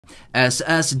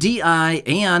SSDI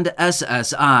and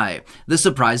SSI. The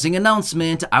surprising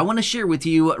announcement I want to share with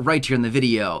you right here in the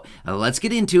video. Let's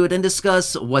get into it and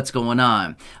discuss what's going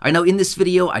on. Alright, now in this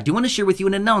video, I do want to share with you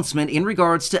an announcement in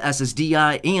regards to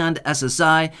SSDI and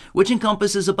SSI, which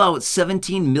encompasses about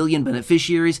 17 million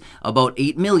beneficiaries, about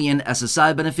 8 million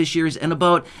SSI beneficiaries, and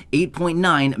about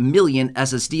 8.9 million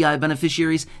SSDI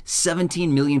beneficiaries,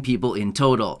 17 million people in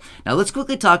total. Now let's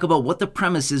quickly talk about what the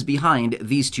premise is behind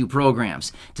these two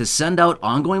programs: to send out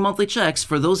ongoing monthly checks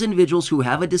for those individuals who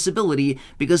have a disability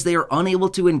because they are unable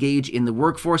to engage in the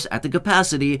workforce at the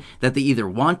capacity that they either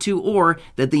want to or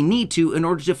that they need to in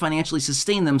order to financially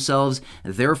sustain themselves.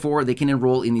 Therefore, they can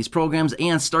enroll in these programs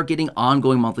and start getting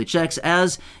ongoing monthly checks,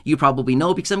 as you probably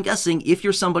know, because I'm guessing if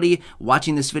you're somebody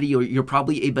watching this video, you're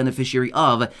probably a beneficiary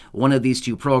of one of these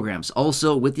two programs.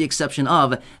 Also, with the exception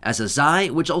of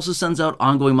SSI, which also sends out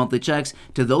ongoing monthly checks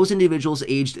to those individuals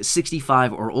aged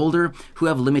 65 or older who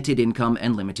have limited income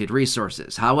and limited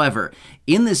resources. However,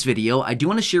 in this video, I do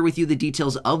want to share with you the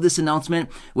details of this announcement,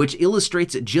 which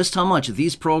illustrates just how much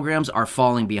these programs are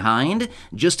falling behind,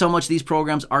 just how much these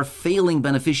programs are failing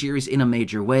beneficiaries in a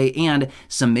major way, and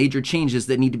some major changes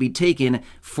that need to be taken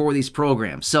for these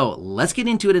programs. So let's get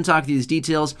into it and talk through these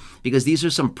details, because these are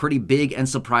some pretty big and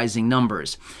surprising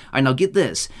numbers. All right, now get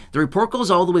this. The report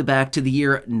goes all the way back to the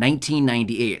year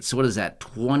 1998. So what is that,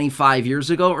 25 years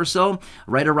ago or so?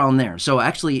 Right around there. So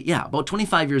actually, yeah, about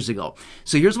 25 years ago.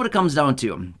 So here's what it comes down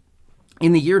to.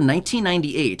 In the year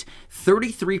 1998,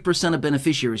 33% of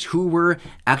beneficiaries who were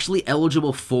actually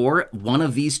eligible for one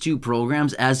of these two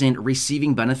programs, as in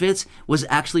receiving benefits, was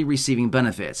actually receiving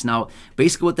benefits. Now,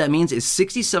 basically what that means is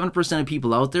 67% of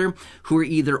people out there who are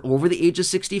either over the age of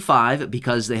 65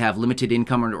 because they have limited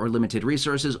income or limited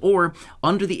resources, or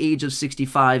under the age of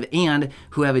 65 and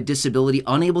who have a disability,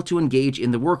 unable to engage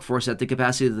in the workforce at the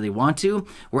capacity that they want to,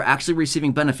 were actually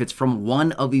receiving benefits from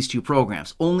one of these two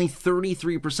programs. Only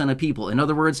 33% of people, in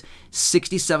other words,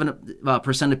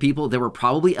 67% of people that were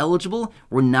probably eligible,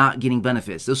 were not getting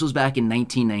benefits. This was back in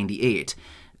 1998.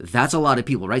 That's a lot of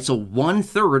people, right? So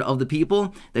 1/3 of the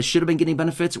people that should have been getting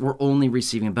benefits were only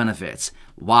receiving benefits.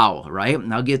 Wow, right?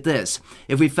 Now get this.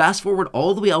 If we fast forward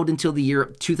all the way out until the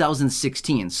year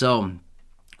 2016, so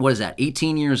what is that,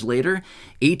 18 years later?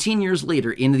 18 years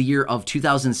later, in the year of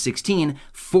 2016,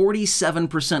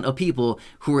 47% of people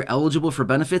who were eligible for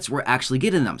benefits were actually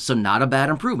getting them. So not a bad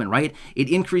improvement, right? It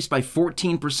increased by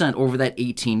 14% over that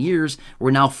 18 years,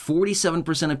 where now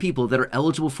 47% of people that are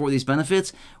eligible for these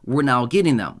benefits were now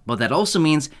getting them. But that also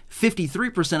means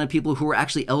 53% of people who were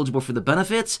actually eligible for the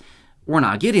benefits were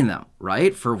not getting them,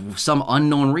 right? For some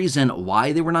unknown reason,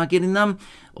 why they were not getting them?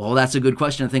 Well, that's a good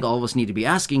question I think all of us need to be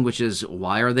asking, which is,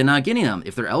 why are they not getting them?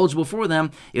 If they're eligible for them,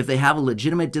 if they have a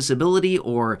legitimate disability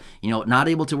or, not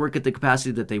able to work at the capacity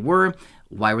that they were,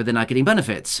 why were they not getting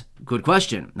benefits? Good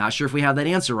question. Not sure if we have that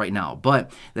answer right now,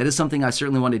 but that is something I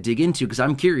certainly want to dig into, because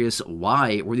I'm curious,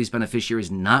 why were these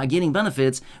beneficiaries not getting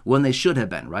benefits when they should have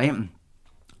been, right?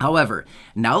 However,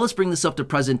 now let's bring this up to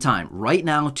present time, right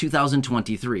now,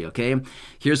 2023, okay?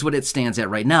 Here's what it stands at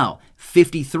right now,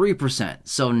 53%.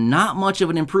 So not much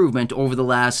of an improvement over the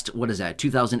last,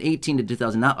 2018 to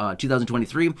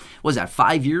 2023, what is that,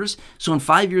 5 years? So in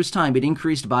 5 years' time, it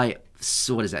increased by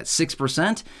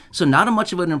 6%? So not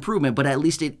much of an improvement, but at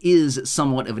least it is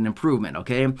somewhat of an improvement,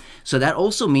 okay? So that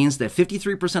also means that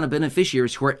 53% of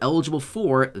beneficiaries who are eligible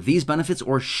for these benefits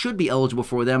or should be eligible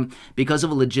for them because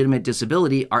of a legitimate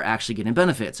disability are actually getting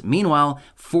benefits. Meanwhile,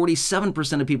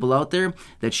 47% of people out there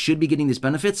that should be getting these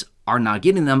benefits are not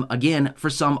getting them, again,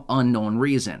 for some unknown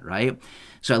reason, right?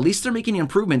 So at least they're making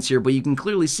improvements here, but you can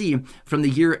clearly see from the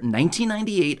year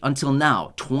 1998 until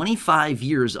now, 25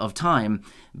 years of time,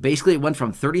 basically it went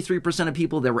from 33% of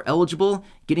people that were eligible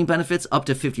getting benefits up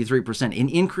to 53%, an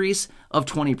increase of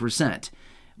 20%.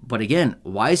 But again,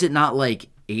 why is it not like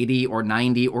 80 or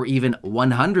 90 or even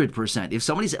 100%? If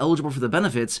somebody's eligible for the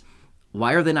benefits,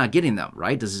 why are they not getting them,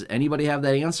 right? Does anybody have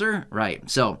that answer? Right.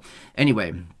 So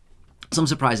anyway, some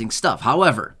surprising stuff.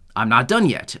 However, I'm not done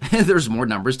yet. There's more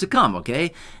numbers to come,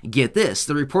 okay? Get this.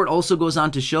 The report also goes on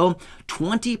to show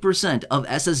 20% of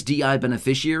SSDI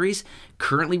beneficiaries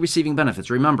currently receiving benefits.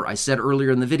 Remember, I said earlier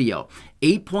in the video,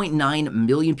 8.9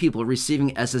 million people are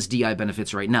receiving SSDI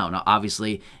benefits right now. Now,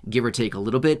 obviously, give or take a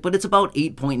little bit, but it's about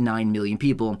 8.9 million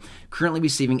people currently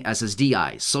receiving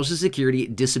SSDI, Social Security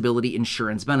Disability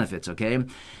Insurance benefits, okay?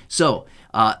 So,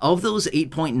 of those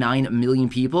 8.9 million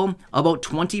people, about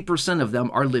 20% of them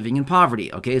are living in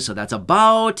poverty, okay? So that's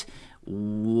about,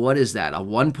 what is that,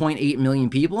 1.8 million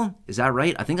people? Is that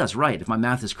right? I think that's right, if my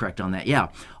math is correct on that. Yeah,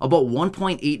 about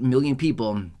 1.8 million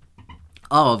people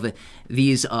of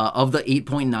these of the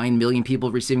 8.9 million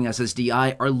people receiving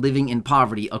SSDI are living in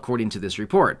poverty, according to this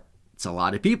report. It's a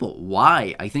lot of people.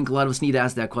 Why? I think a lot of us need to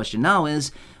ask that question now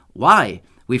is, why?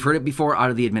 We've heard it before out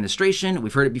of the administration.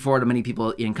 We've heard it before out of many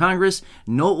people in Congress.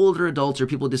 No older adults or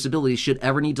people with disabilities should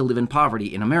ever need to live in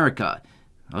poverty in America.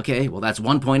 Okay, well, that's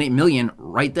 1.8 million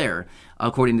right there,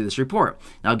 according to this report.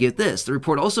 Now, get this. The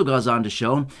report also goes on to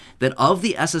show that of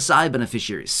the SSI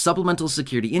beneficiaries, supplemental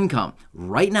security income,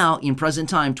 right now, in present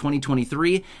time,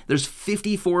 2023, there's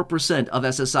 54% of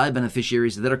SSI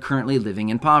beneficiaries that are currently living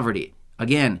in poverty.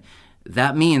 Again,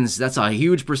 that means that's a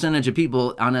huge percentage of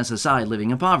people on SSI living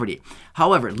in poverty.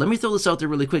 However, let me throw this out there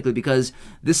really quickly because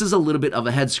this is a little bit of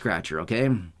a head scratcher, okay?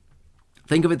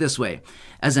 Think of it this way.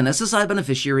 As an SSI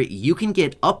beneficiary, you can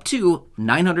get up to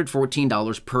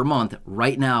 $914 per month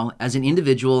right now as an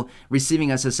individual receiving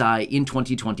SSI in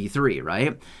 2023,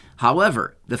 right?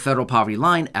 However, the federal poverty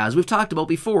line, as we've talked about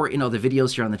before in other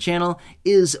videos here on the channel,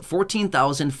 is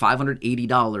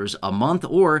 $14,580 a month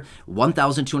or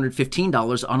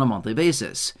 $1,215 on a monthly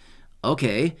basis.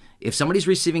 Okay, if somebody's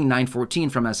receiving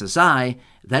 $914 from SSI,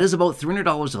 that is about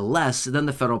 $300 less than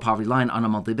the federal poverty line on a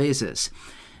monthly basis.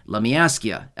 Let me ask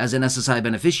you, as an SSI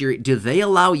beneficiary, do they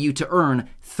allow you to earn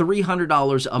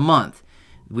 $300 a month?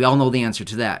 We all know the answer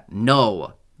to that.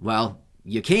 No. Well,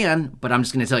 you can, but I'm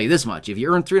just going to tell you this much. If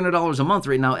you earn $300 a month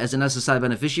right now as an SSI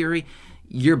beneficiary,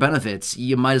 your benefits,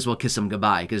 you might as well kiss them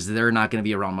goodbye because they're not going to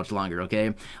be around much longer,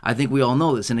 okay? I think we all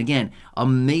know this. And again, a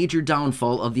major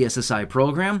downfall of the SSI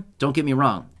program, don't get me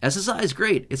wrong, SSI is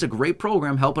great. It's a great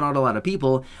program helping out a lot of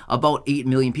people, about 8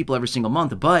 million people every single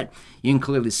month. But you can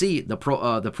clearly see the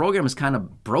program is kind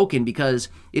of broken because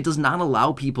it does not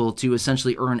allow people to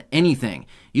essentially earn anything.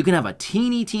 You can have a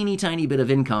teeny tiny bit of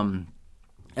income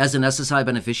as an SSI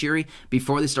beneficiary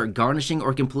before they start garnishing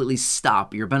or completely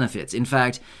stop your benefits. In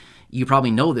fact, you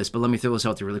probably know this, but let me throw this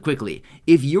out there really quickly.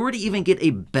 If you were to even get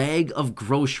a bag of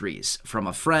groceries from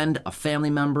a friend, a family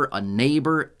member, a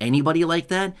neighbor, anybody like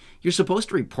that, you're supposed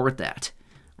to report that.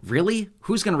 Really?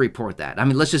 Who's going to report that? I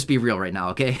mean, let's just be real right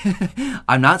now, okay?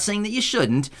 I'm not saying that you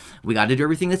shouldn't. We got to do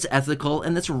everything that's ethical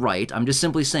and that's right. I'm just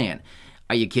simply saying,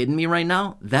 are you kidding me right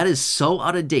now? That is so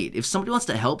out of date. If somebody wants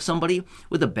to help somebody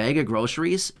with a bag of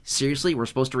groceries, seriously, we're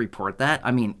supposed to report that?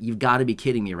 I mean, you've got to be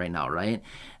kidding me right now, right?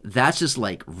 That's just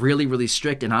like really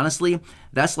strict. And honestly,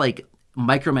 that's like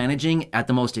micromanaging at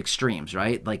the most extremes,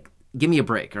 right? Like, give me a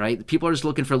break, right? People are just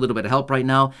looking for a little bit of help right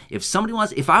now. If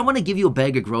I want to give you a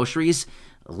bag of groceries,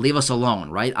 leave us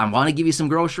alone, right? I want to give you some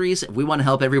groceries. We want to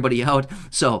help everybody out.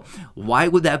 So why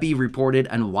would that be reported,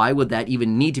 and why would that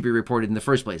even need to be reported in the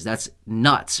first place? That's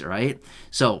nuts, right?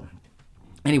 So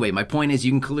anyway, my point is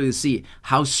you can clearly see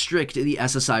how strict the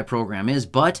SSI program is,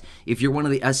 but if you're one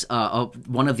of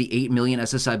the 8 million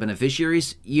SSI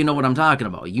beneficiaries, you know what I'm talking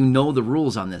about. You know the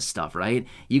rules on this stuff, right?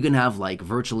 You can have like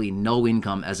virtually no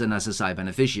income as an SSI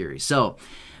beneficiary. So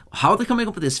how are they coming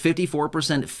up with this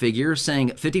 54% figure,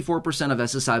 saying 54% of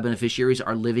SSI beneficiaries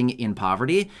are living in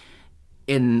poverty?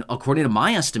 And according to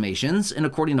my estimations and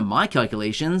according to my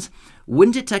calculations,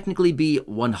 wouldn't it technically be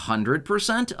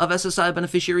 100% of SSI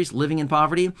beneficiaries living in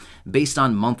poverty based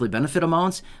on monthly benefit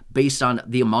amounts, based on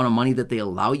the amount of money that they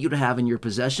allow you to have in your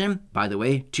possession? By the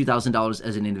way, $2,000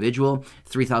 as an individual,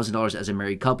 $3,000 as a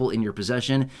married couple in your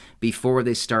possession before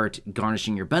they start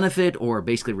garnishing your benefit or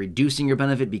basically reducing your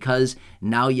benefit because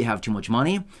now you have too much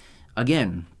money.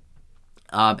 Again,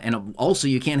 and also,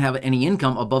 you can't have any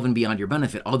income above and beyond your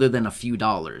benefit other than a few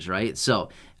dollars, right? So,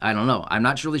 I don't know. I'm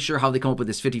not really sure how they come up with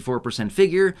this 54%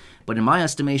 figure, but in my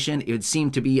estimation, it would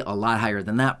seem to be a lot higher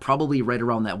than that, probably right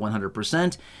around that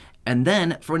 100%. And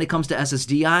then, for when it comes to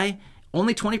SSDI,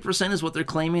 only 20% is what they're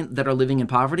claiming that are living in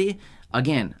poverty.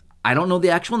 Again, I don't know the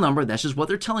actual number. That's just what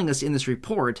they're telling us in this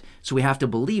report, so we have to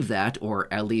believe that, or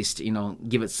at least,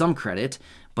 give it some credit.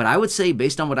 But I would say,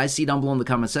 based on what I see down below in the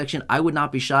comment section, I would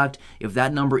not be shocked if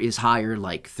that number is higher,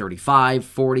 like 35,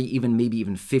 40, maybe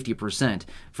even 50%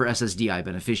 for SSDI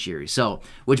beneficiaries. So,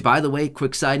 which, by the way,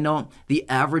 quick side note, the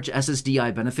average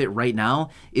SSDI benefit right now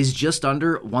is just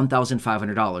under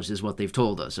 $1,500 is what they've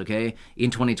told us, okay, in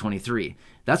 2023.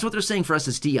 That's what they're saying for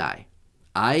SSDI.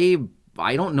 I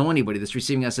don't know anybody that's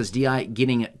receiving SSDI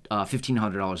getting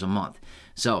 $1,500 a month.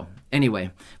 So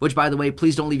anyway, which, by the way,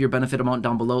 please don't leave your benefit amount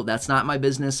down below. That's not my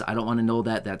business. I don't want to know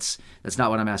that. That's not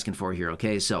what I'm asking for here,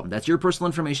 okay? So that's your personal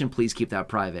information. Please keep that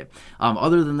private.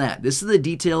 Other than that, this is the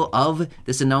detail of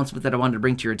this announcement that I wanted to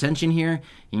bring to your attention here.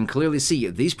 You can clearly see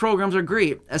these programs are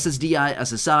great. SSDI,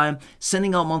 SSI,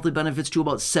 sending out monthly benefits to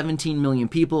about 17 million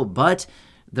people, but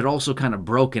they're also kind of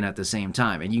broken at the same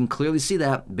time. And you can clearly see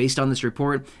that based on this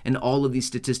report and all of these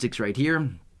statistics right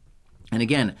here. And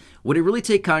again, would it really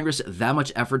take Congress that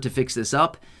much effort to fix this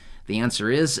up? The answer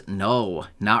is no,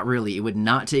 not really. It would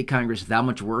not take Congress that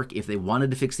much work if they wanted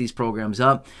to fix these programs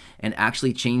up and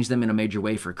actually change them in a major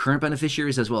way for current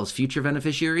beneficiaries as well as future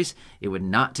beneficiaries. It would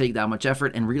not take that much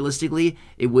effort, and realistically,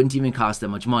 it wouldn't even cost that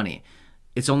much money.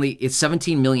 It's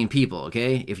 17 million people,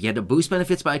 okay? If you had to boost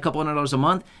benefits by a couple $100s a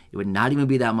month, it would not even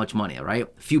be that much money, all right?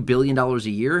 A few $1 billion a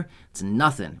year, it's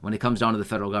nothing when it comes down to the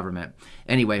federal government.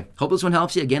 Anyway, hope this one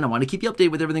helps you. Again, I want to keep you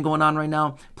updated with everything going on right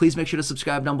now. Please make sure to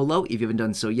subscribe down below if you haven't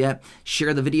done so yet.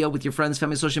 Share the video with your friends,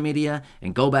 family, social media,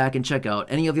 and go back and check out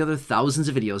any of the other thousands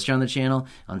of videos here on the channel.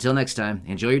 Until next time,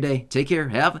 enjoy your day. Take care.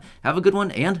 Have a good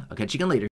one, and I'll catch you again later.